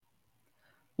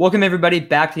Welcome, everybody,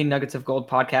 back to the Nuggets of Gold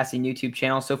podcasting YouTube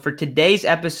channel. So for today's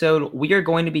episode, we are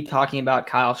going to be talking about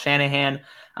Kyle Shanahan.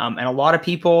 And a lot of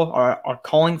people are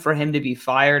calling for him to be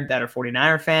fired that are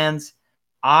 49er fans.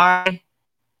 I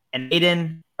and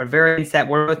Aiden are very against that.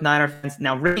 We're both Niner fans.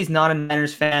 Now, Ricky's not a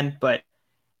Niners fan, but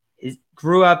he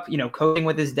grew up, coaching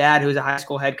with his dad, who's a high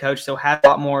school head coach, so has a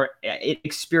lot more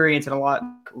experience and a lot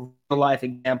of real-life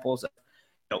examples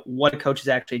of what a coach is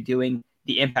actually doing,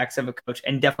 the impacts of a coach,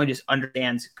 and definitely just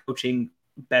understands coaching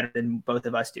better than both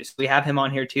of us do. So we have him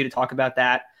on here too to talk about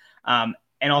that. And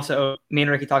also, me and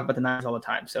Ricky talk about the Niners all the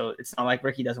time. So it's not like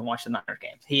Ricky doesn't watch the Niners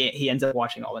games. He ends up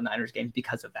watching all the Niners games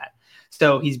because of that.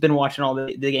 So he's been watching all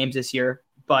the games this year.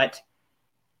 But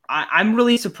I'm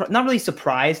really not really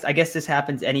surprised. I guess this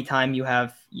happens anytime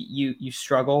you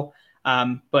struggle.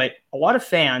 But a lot of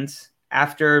fans,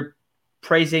 after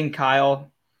praising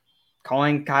Kyle,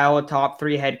 calling Kyle a top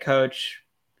 3 head coach,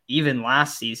 even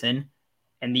last season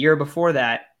and the year before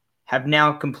that, have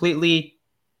now completely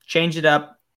changed it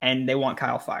up and they want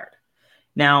Kyle fired.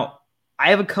 Now, I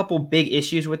have a couple big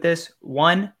issues with this.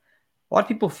 One, a lot of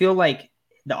people feel like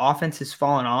the offense has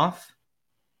fallen off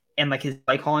and like his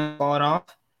play calling has fallen off.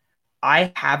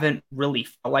 I haven't really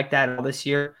felt like that all this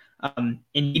year. In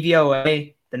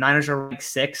DVOA, the Niners are ranked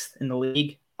 6th in the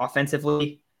league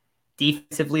offensively.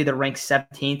 Defensively, they're ranked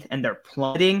 17th, and they're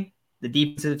plummeting. The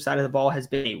defensive side of the ball has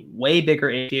been a way bigger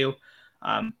issue.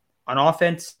 On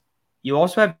offense, you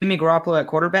also have Jimmy Garoppolo at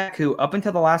quarterback, who up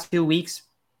until the last 2 weeks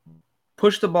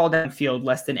pushed the ball downfield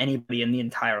less than anybody in the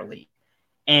entire league.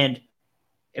 And,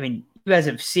 I mean, you guys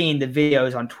have seen the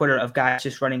videos on Twitter of guys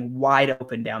just running wide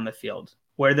open down the field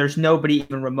where there's nobody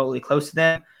even remotely close to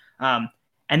them.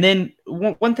 And then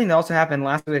one thing that also happened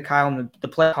last week with Kyle and the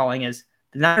play calling is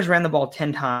the Niners ran the ball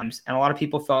 10 times, and a lot of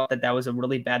people felt that was a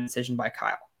really bad decision by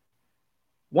Kyle.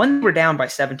 One, we're down by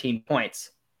 17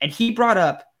 points, and he brought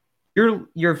up,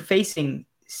 you're facing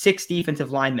 6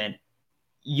 defensive linemen.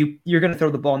 You're going to throw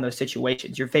the ball in those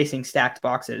situations. You're facing stacked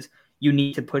boxes. You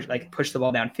need to push the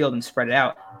ball downfield and spread it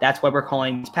out. That's why we're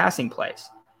calling these passing plays.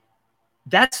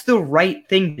 That's the right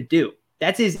thing to do.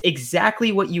 That is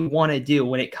exactly what you want to do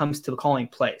when it comes to calling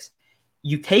plays.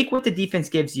 You take what the defense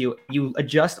gives you, you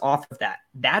adjust off of that.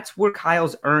 That's where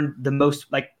Kyle's earned the most,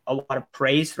 a lot of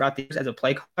praise throughout the years as a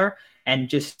play caller and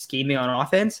just scheming on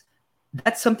offense.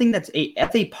 That's something that's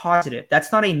a positive.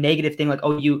 That's not a negative thing like,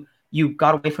 oh, you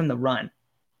got away from the run.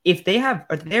 If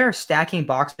they're stacking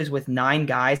boxes with 9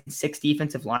 guys and 6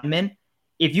 defensive linemen,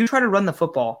 if you try to run the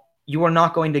football, you are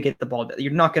not going to get the ball.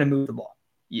 You're not going to move the ball.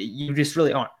 You just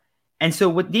really aren't. And so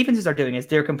what defenses are doing is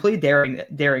they're completely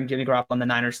daring Jimmy Garoppolo and the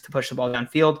Niners to push the ball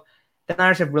downfield. The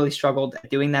Niners have really struggled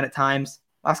at doing that at times.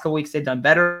 Last couple weeks, they've done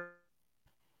better.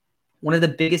 One of the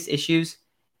biggest issues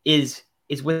is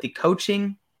with the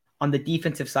coaching on the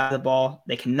defensive side of the ball.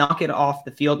 They can knock it off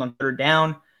the field on 3rd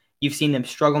down. You've seen them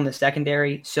struggle in the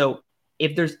secondary. So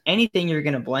if there's anything you're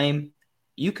going to blame,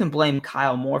 you can blame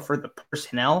Kyle more for the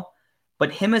personnel.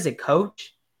 But him as a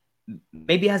coach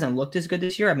maybe hasn't looked as good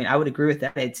this year. I mean, I would agree with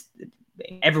that.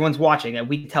 Everyone's watching and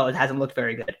we can tell it hasn't looked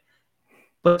very good.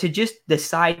 But to just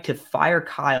decide to fire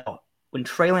Kyle when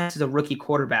Trey Lance is a rookie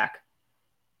quarterback,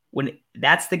 when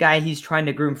that's the guy he's trying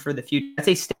to groom for the future, that's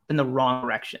a step in the wrong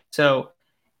direction. So,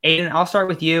 Aiden, I'll start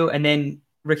with you, and then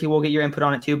Ricky will get your input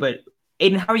on it too. But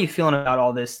Aiden, how are you feeling about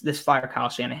all this fire Kyle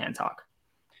Shanahan talk?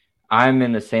 I'm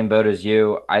in the same boat as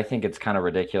you. I think it's kind of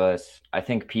ridiculous. I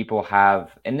think people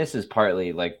have, and this is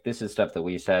partly this is stuff that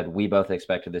we said. We both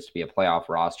expected this to be a playoff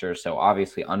roster, so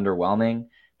obviously underwhelming.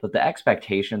 But the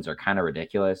expectations are kind of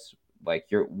ridiculous.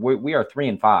 We are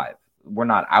 3-5. We're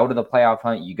not out of the playoff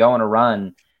hunt. You go on a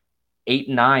run,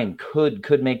 8-9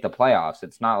 could make the playoffs.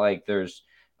 It's not like there's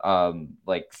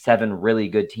 7 really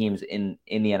good teams in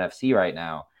the NFC right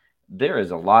now. There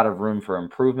is a lot of room for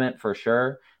improvement for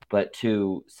sure. But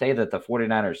to say that the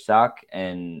 49ers suck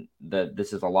and that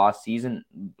this is a lost season,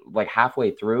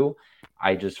 halfway through,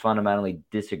 I just fundamentally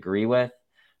disagree with.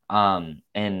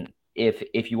 And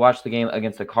if you watch the game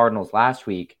against the Cardinals last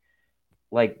week,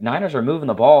 Niners are moving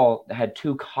the ball, had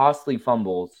 2 costly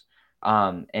fumbles,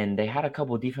 and they had a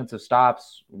couple of defensive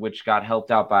stops, which got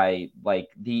helped out by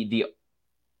the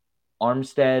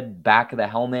Armstead back of the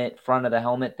helmet, front of the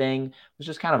helmet thing. It was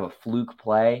just kind of a fluke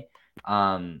play.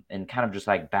 And kind of just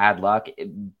bad luck.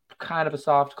 Kind of a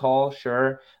soft call,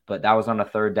 sure, but that was on a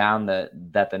 3rd down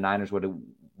that the Niners would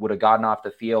have gotten off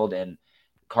the field, and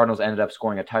Cardinals ended up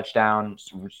scoring a touchdown,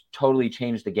 totally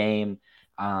changed the game.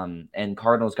 And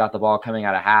Cardinals got the ball coming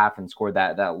out of half and scored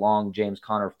that long James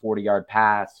Conner 40-yard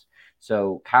pass.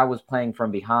 So Kyle was playing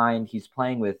from behind. He's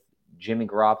playing with Jimmy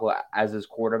Garoppolo as his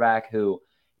quarterback, who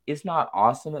is not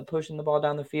awesome at pushing the ball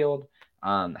down the field.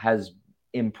 has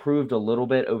improved a little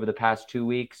bit over the past 2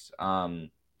 weeks.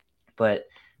 But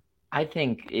I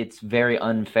think it's very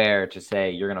unfair to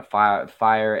say you're going to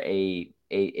fire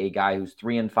a guy who's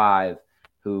 3-5,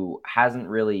 who hasn't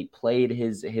really played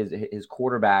his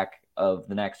quarterback of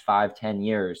the next 5-10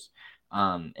 years,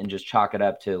 and just chalk it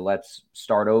up to let's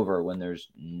start over when there's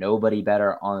nobody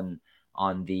better on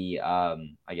the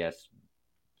I guess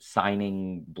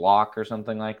signing block or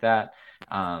something like that.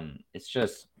 It's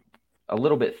just a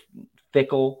little bit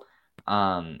fickle.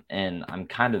 And I'm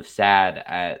kind of sad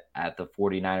at the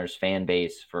 49ers fan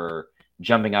base for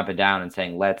jumping up and down and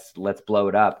saying, let's blow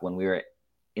it up when we were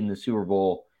in the Super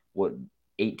Bowl,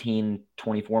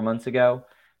 24 months ago,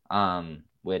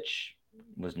 which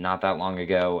was not that long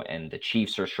ago. And the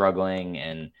Chiefs are struggling.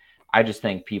 And I just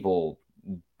think people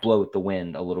blow the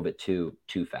wind a little bit too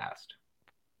fast.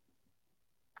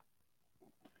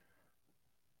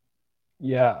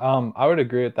 Yeah, I would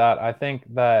agree with that. I think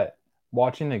that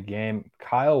watching the game,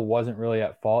 Kyle wasn't really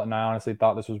at fault, and I honestly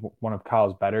thought this was one of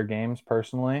Kyle's better games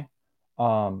personally.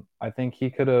 I think he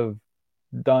could have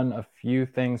done a few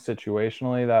things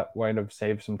situationally that might have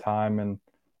saved some time and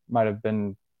might have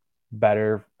been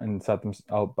better and set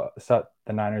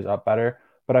the Niners up better.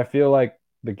 But I feel like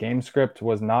the game script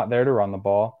was not there to run the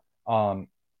ball.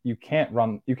 You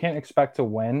can't expect to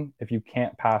win if you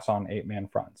can't pass on 8-man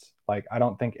fronts. Like, I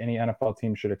don't think any NFL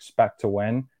team should expect to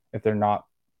win if they're not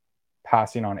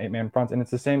passing on 8-man fronts. And it's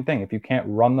the same thing. If you can't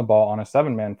run the ball on a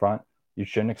 7-man front, you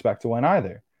shouldn't expect to win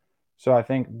either. So I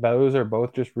think those are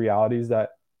both just realities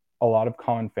that a lot of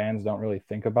common fans don't really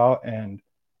think about. And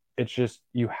it's just,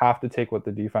 you have to take what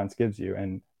the defense gives you.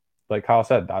 And like Kyle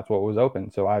said, that's what was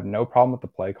open. So I have no problem with the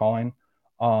play calling.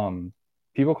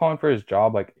 People calling for his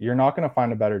job, like, you're not going to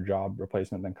find a better job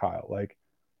replacement than Kyle. Like,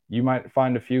 you might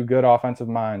find a few good offensive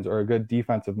minds or a good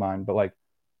defensive mind, but like,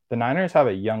 the Niners have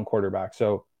a young quarterback.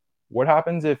 So what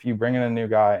happens if you bring in a new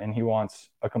guy and he wants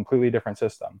a completely different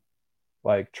system?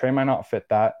 Like, Trey might not fit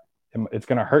that. It's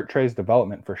going to hurt Trey's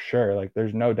development for sure. Like,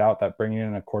 there's no doubt that bringing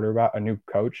in a new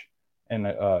coach and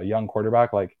a young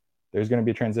quarterback, like, there's going to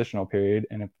be a transitional period.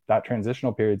 And if that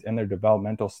transitional period's in their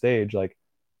developmental stage, like,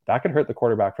 that could hurt the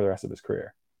quarterback for the rest of his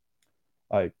career.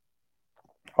 Like,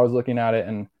 I was looking at it,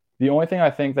 and the only thing I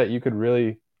think that you could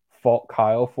really fault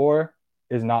Kyle for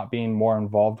is not being more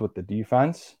involved with the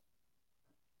defense.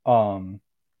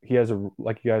 He has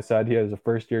like you guys said, he has a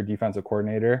first-year defensive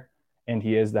coordinator, and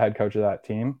he is the head coach of that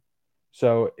team.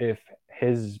 So if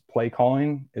his play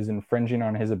calling is infringing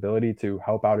on his ability to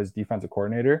help out his defensive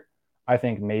coordinator, I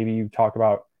think maybe you talk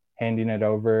about handing it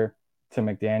over to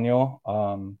McDaniel,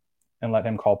 and let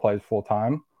him call plays full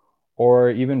time,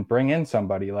 or even bring in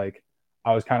somebody. Like,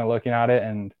 I was kind of looking at it,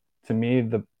 and to me,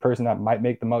 the person that might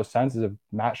make the most sense is if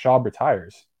Matt Schaub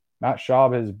retires. Matt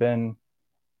Schaub has been,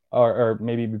 or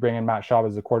maybe bring in Matt Schaub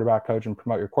as the quarterback coach and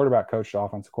promote your quarterback coach to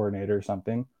offensive coordinator or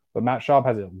something. But Matt Schaub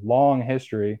has a long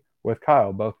history with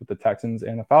Kyle, both with the Texans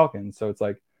and the Falcons. So it's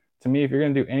like, to me, if you're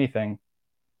going to do anything,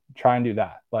 try and do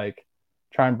that. Like,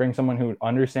 try and bring someone who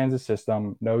understands the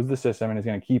system, knows the system, and is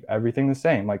going to keep everything the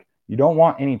same. Like, you don't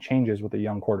want any changes with a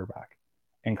young quarterback.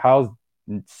 And Kyle's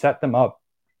set them up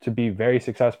to be very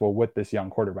successful with this young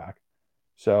quarterback.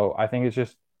 So I think it's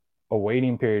just a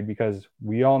waiting period, because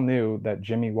we all knew that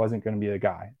Jimmy wasn't going to be the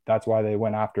guy. That's why they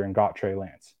went after and got Trey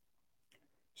Lance.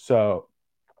 So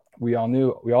we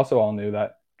also all knew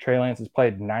that Trey Lance has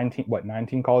played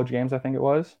 19 college games, I think it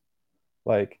was.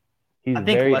 Like, he's I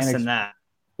think very less than that.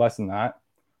 Less than that.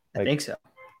 Like, I think so.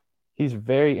 He's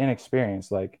very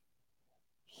inexperienced. Like,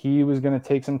 he was going to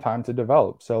take some time to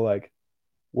develop. So, like,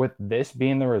 with this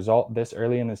being the result this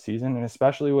early in the season, and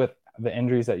especially with the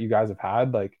injuries that you guys have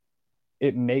had, like,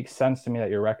 it makes sense to me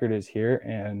that your record is here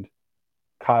and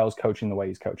Kyle's coaching the way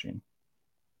he's coaching.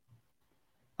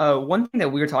 One thing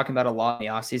that we were talking about a lot in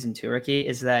the offseason too, Ricky,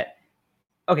 is that,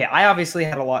 okay, I obviously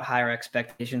had a lot higher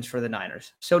expectations for the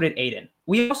Niners. So did Aiden.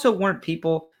 We also weren't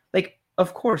people like,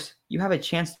 of course, you have a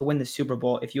chance to win the Super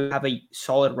Bowl if you have a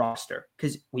solid roster,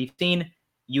 because we've seen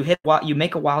you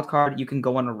make a wild card, you can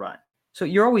go on a run. So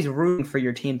you're always rooting for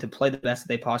your team to play the best that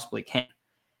they possibly can.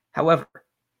 However,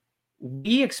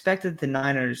 we expected the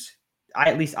Niners,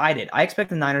 at least I did. I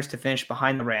expected the Niners to finish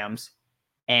behind the Rams,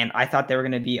 and I thought they were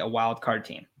going to be a wild card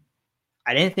team.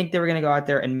 I didn't think they were going to go out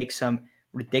there and make some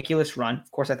ridiculous run.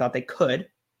 Of course, I thought they could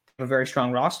have a very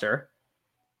strong roster.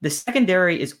 The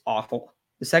secondary is awful.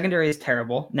 The secondary is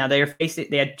terrible. Now they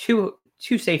had two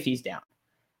safeties down.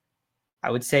 I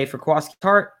would say for Kowalski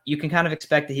Tart, you can kind of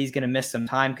expect that he's going to miss some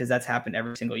time, because that's happened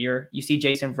every single year. You see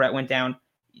Jason Verrett went down.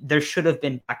 There should have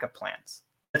been backup plans.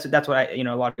 That's what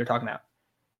a lot of you are talking about.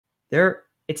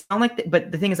 it's not like,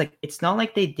 but the thing is, like, it's not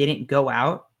like they didn't go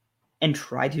out and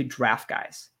try to draft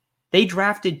guys. They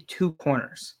drafted 2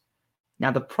 corners.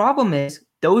 Now, the problem is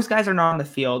those guys are not on the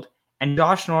field, and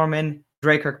Josh Norman,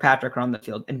 Dre Kirkpatrick are on the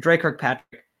field, and Dre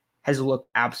Kirkpatrick has looked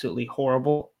absolutely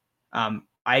horrible.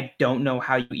 I don't know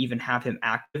how you even have him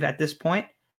active at this point,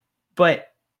 but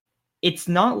it's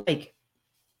not like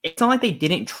they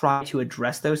didn't try to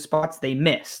address those spots. They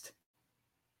missed.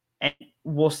 And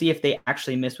we'll see if they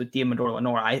actually miss with Diamador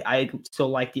Lenore. I still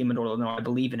like Diamador Lenore. I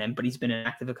believe in him, but he's been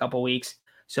inactive a couple weeks.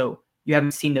 So you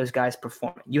haven't seen those guys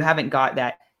perform. You haven't got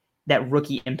that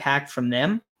rookie impact from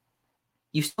them.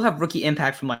 You still have rookie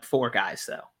impact from like 4 guys,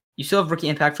 though. You still have rookie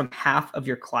impact from half of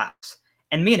your class.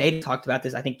 And me and Aiden talked about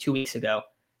this, I think, 2 weeks ago.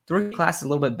 The rookie class is a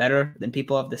little bit better than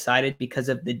people have decided because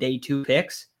of the day 2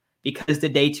 picks. Because the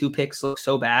day 2 picks look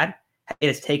so bad, it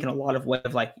has taken a lot of weight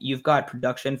of, like, you've got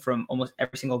production from almost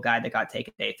every single guy that got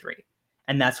taken day 3.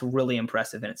 And that's really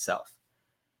impressive in itself.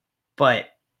 But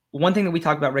one thing that we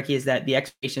talked about, Ricky, is that the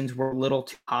expectations were a little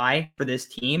too high for this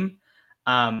team.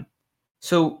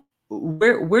 So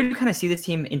where do you kind of see this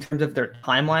team in terms of their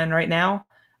timeline right now?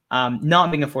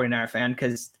 Not being a 49er fan,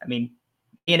 because, I mean,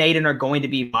 me and Aiden are going to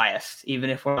be biased,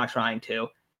 even if we're not trying to.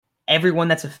 Everyone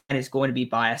that's a fan is going to be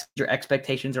biased. Your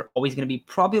expectations are always going to be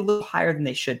probably a little higher than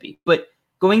they should be. But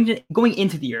going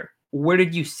into the year, where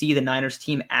did you see the Niners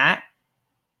team at,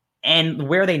 and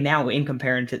where are they now in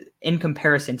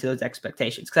comparison to those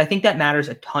expectations? Because I think that matters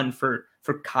a ton for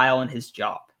Kyle and his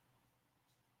job.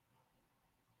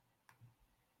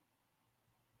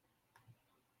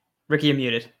 Ricky, you're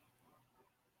muted.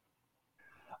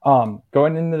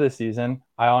 Going into the season,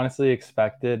 I honestly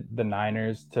expected the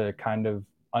Niners to kind of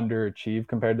underachieve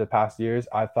compared to the past years.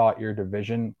 I thought your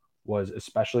division was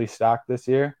especially stacked this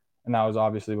year, and that was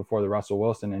obviously before the Russell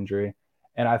Wilson injury.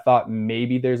 And I thought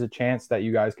maybe there's a chance that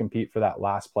you guys compete for that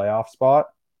last playoff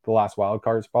spot, the last wild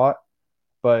card spot.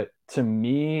 But to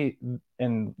me,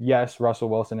 and yes, Russell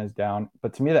Wilson is down,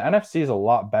 but to me, the NFC is a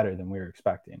lot better than we were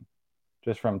expecting,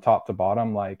 just from top to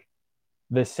bottom. Like,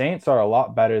 the Saints are a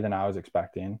lot better than I was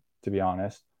expecting, to be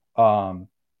honest.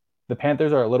 The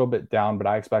Panthers are a little bit down, but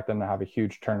I expect them to have a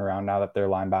huge turnaround now that their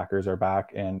linebackers are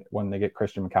back. And when they get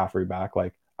Christian McCaffrey back,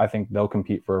 like, I think they'll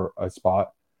compete for a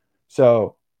spot.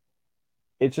 So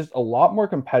it's just a lot more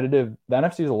competitive. The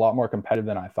NFC is a lot more competitive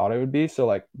than I thought it would be. So,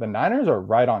 like, the Niners are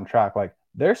right on track. Like,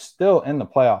 they're still in the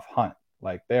playoff hunt.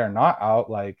 Like, they are not out.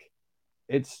 Like,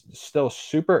 it's still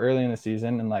super early in the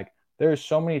season. And, like, there's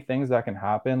so many things that can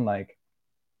happen. Like,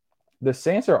 the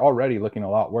Saints are already looking a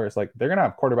lot worse. Like, they're going to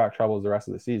have quarterback troubles the rest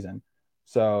of the season.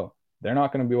 So they're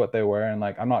not going to be what they were. And,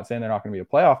 like, I'm not saying they're not going to be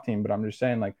a playoff team, but I'm just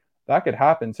saying, like, that could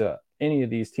happen to any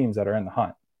of these teams that are in the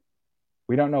hunt.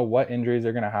 We don't know what injuries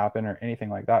are going to happen or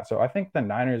anything like that. So I think the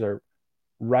Niners are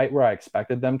right where I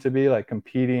expected them to be, like,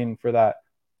 competing for that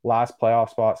last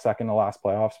playoff spot, second to last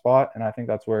playoff spot. And I think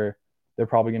that's where they're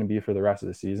probably going to be for the rest of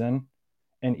the season.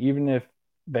 And even if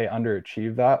they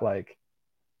underachieve that, like,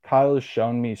 Kyle has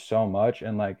shown me so much.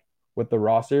 And, like, with the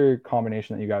roster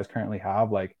combination that you guys currently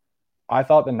have, like, I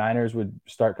thought the Niners would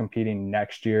start competing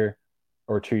next year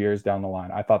or 2 years down the line.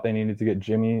 I thought they needed to get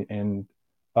Jimmy and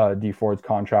D Ford's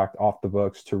contract off the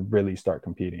books to really start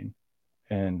competing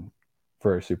and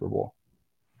for a Super Bowl.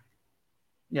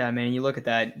 Yeah, I mean, you look at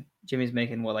that. Jimmy's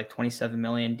making what, like $27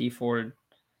 million. D Ford,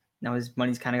 now his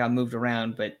money's kind of got moved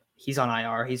around, but he's on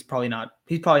IR. He's probably not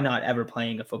ever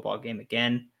playing a football game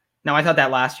again. Now, I thought that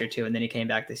last year too, and then he came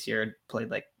back this year and played,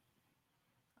 like,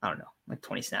 I don't know, like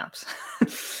 20 snaps.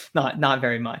 not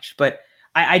very much. But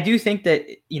I do think that,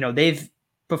 you know, they've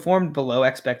performed below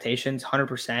expectations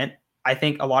 100%. I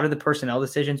think a lot of the personnel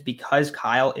decisions, because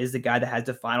Kyle is the guy that has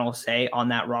the final say on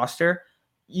that roster,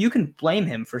 you can blame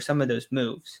him for some of those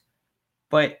moves.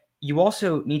 But you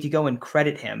also need to go and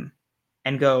credit him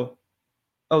and go,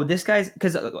 oh, this guy's,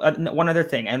 because one other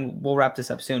thing, and we'll wrap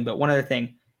this up soon, but one other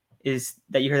thing is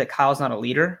that you hear that Kyle's not a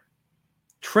leader.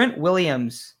 Trent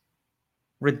Williams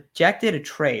rejected a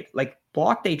trade, like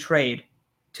blocked a trade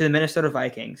to the Minnesota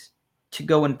Vikings to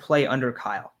go and play under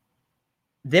Kyle.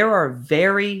 There are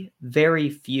very, very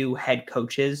few head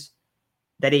coaches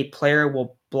that a player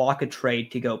will block a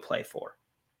trade to go play for.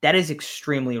 That is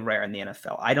extremely rare in the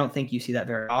NFL. I don't think you see that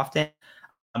very often.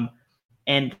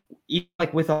 And even,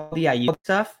 like, with all the Aiyuk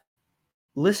stuff,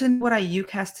 listen to what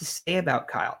Aiyuk has to say about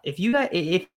Kyle. If you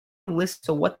listen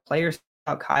to what players say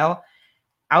about Kyle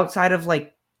outside of,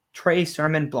 like, Trey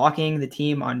Sermon blocking the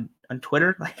team on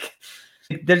Twitter, like,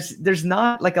 there's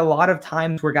not, like, a lot of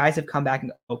times where guys have come back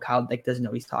and go, oh, Kyle, like, doesn't know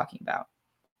what he's talking about.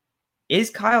 Is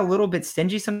Kyle a little bit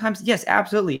stingy sometimes? Yes,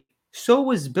 absolutely. So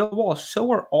was Bill Walsh.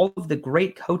 So are all of the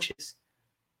great coaches.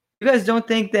 You guys don't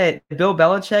think that Bill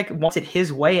Belichick wants it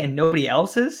his way and nobody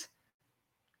else's?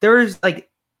 There's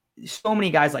like so many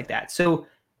guys like that. So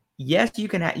yes, you're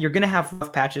gonna have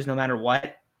rough patches no matter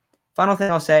what. Final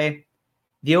thing I'll say,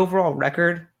 the overall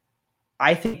record,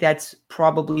 I think that's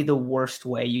probably the worst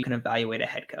way you can evaluate a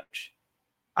head coach.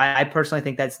 I personally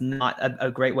think that's not a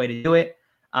great way to do it.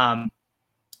 Hasn't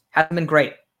been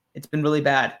great. It's been really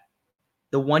bad.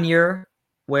 The 1 year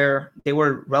where they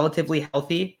were relatively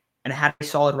healthy and had a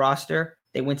solid roster,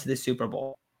 they went to the Super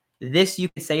Bowl. This you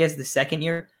could say is the second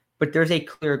year, but there's a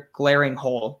clear glaring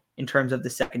hole in terms of the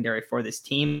secondary for this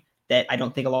team that I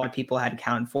don't think a lot of people had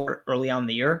accounted for early on in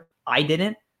the year. I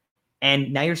didn't.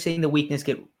 And now you're seeing the weakness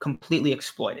get completely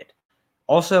exploited.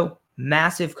 Also,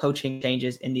 massive coaching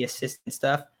changes in the assistant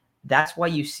stuff. That's why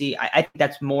you see, I think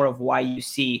that's more of why you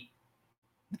see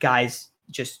guys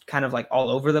just kind of like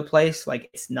all over the place. Like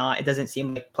it doesn't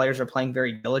seem like players are playing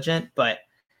very diligent, but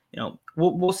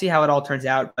we'll see how it all turns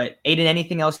out. But Aiden,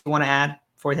 anything else you want to add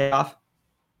before we take off?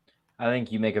 I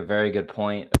think you make a very good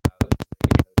point about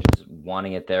just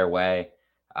wanting it their way.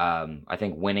 I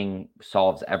think winning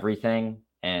solves everything.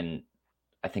 And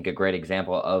I think a great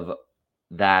example of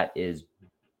that is,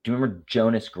 do you remember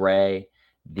Jonas Gray,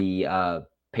 the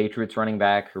Patriots running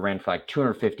back who ran for like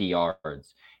 250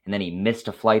 yards and then he missed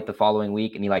a flight the following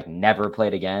week and he like never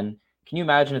played again? Can you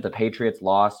imagine if the Patriots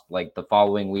lost like the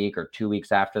following week or 2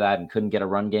 weeks after that and couldn't get a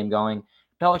run game going?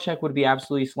 Belichick would be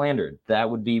absolutely slandered. That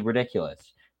would be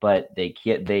ridiculous. But they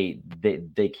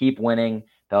keep winning.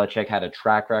 Belichick had a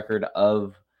track record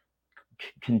of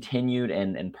continued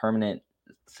and permanent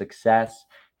success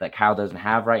that Kyle doesn't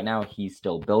have right now. He's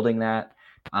still building that.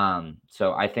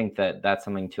 So I think that that's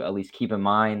something to at least keep in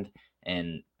mind.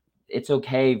 And it's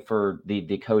okay for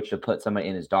the coach to put somebody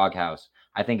in his doghouse.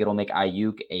 I think it'll make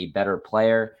Ayuk a better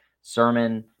player.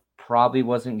 Sermon probably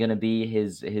wasn't going to be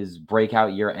his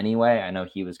breakout year anyway. I know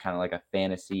he was kind of like a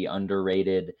fantasy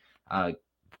underrated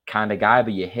kind of guy,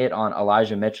 but you hit on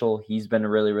Elijah Mitchell. He's been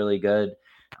really, really good.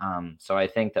 So I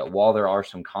think that while there are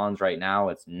some cons right now,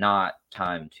 it's not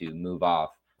time to move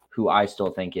off who I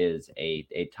still think is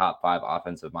a top 5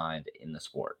 offensive mind in the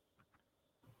sport.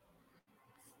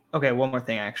 Okay, one more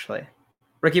thing actually.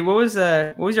 Ricky, what was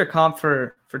your comp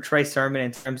for Trey Sermon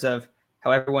in terms of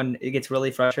how everyone gets really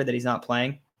frustrated that he's not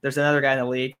playing? There's another guy in the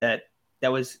league that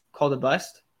was called a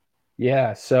bust.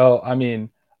 Yeah, so I mean,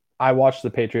 I watch the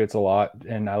Patriots a lot,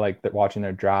 and I like watching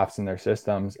their drafts and their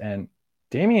systems. And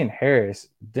Damian Harris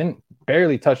didn't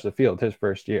barely touch the field his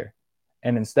first year.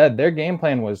 And instead, their game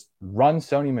plan was run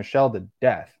Sony Michel to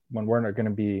death when we're not going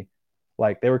to be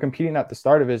like, they were competing at the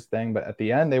start of his thing, but at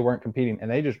the end, they weren't competing. And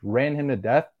they just ran him to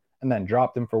death and then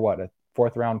dropped him for what, a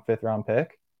 4th round, 5th round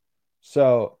pick.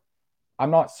 So I'm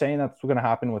not saying that's going to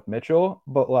happen with Mitchell,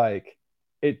 but like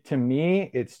to me,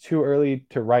 it's too early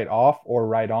to write off or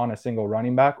write on a single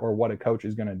running back or what a coach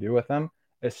is going to do with them,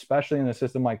 especially in a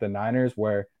system like the Niners,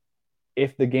 where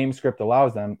if the game script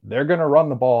allows them, they're going to run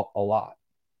the ball a lot.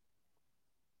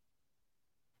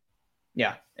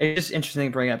 Yeah, it's just interesting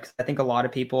to bring up because I think a lot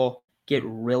of people get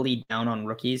really down on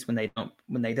rookies when they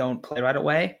don't play right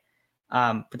away.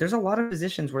 But there's a lot of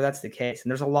positions where that's the case,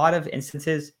 and there's a lot of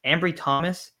instances. Ambry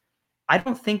Thomas, I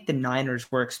don't think the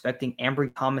Niners were expecting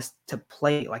Ambry Thomas to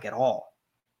play like at all.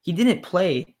 He didn't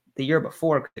play the year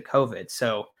before because of COVID,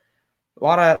 so a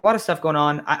lot of stuff going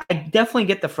on. I definitely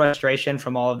get the frustration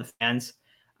from all of the fans.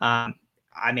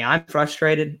 I mean, I'm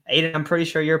frustrated. Aiden, I'm pretty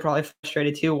sure you're probably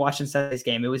frustrated too watching Sunday's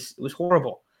game. It was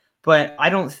horrible. But I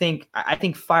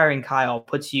think firing Kyle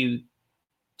puts you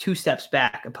 2 steps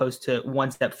back opposed to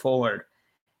 1 step forward.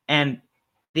 And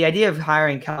the idea of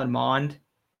hiring Kellen Moore,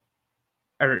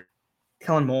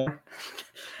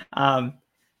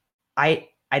 I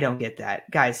don't get that.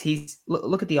 Guys,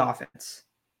 look at the offense.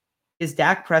 Is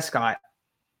Dak Prescott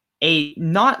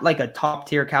not like a top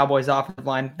tier Cowboys offensive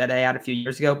line that they had a few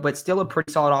years ago, but still a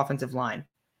pretty solid offensive line.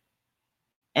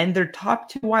 And their top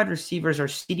 2 wide receivers are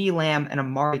CeeDee Lamb and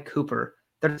Amari Cooper.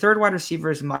 Their 3rd wide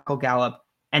receiver is Michael Gallup,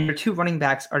 and their 2 running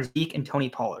backs are Zeke and Tony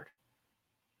Pollard.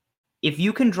 If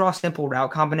you can draw simple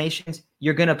route combinations,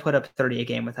 you're going to put up 30 a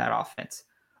game with that offense.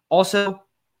 Also,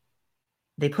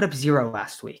 they put up 0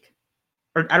 last week.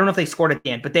 Or I don't know if they scored at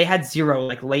the end, but they had 0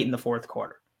 like late in the 4th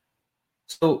quarter.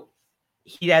 So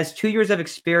he has 2 years of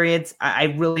experience. I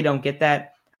really don't get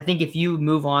that. I think if you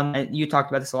move on, and you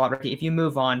talked about this a lot, Ricky, if you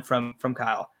move on from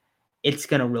Kyle, it's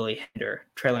going to really hinder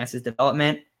Trey Lance's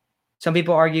development. Some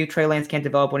people argue Trey Lance can't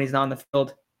develop when he's not on the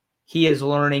field. He is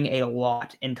learning a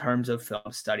lot in terms of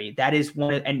film study. That is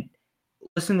and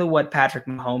listen to what Patrick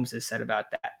Mahomes has said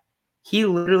about that. He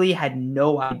literally had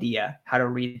no idea how to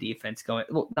read defense going.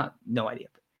 Well, not no idea.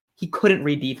 But he couldn't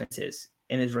read defenses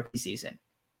in his rookie season.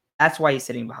 That's why he's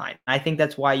sitting behind. I think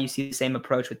that's why you see the same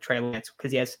approach with Trey Lance,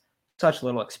 because he has such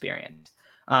little experience.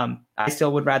 I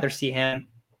still would rather see him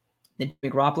than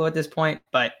Jimmy Garoppolo at this point,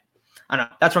 but I don't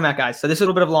know. That's where I'm at, guys. So this is a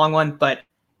little bit of a long one, but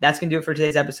that's going to do it for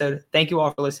today's episode. Thank you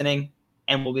all for listening,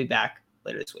 and we'll be back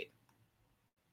later this week.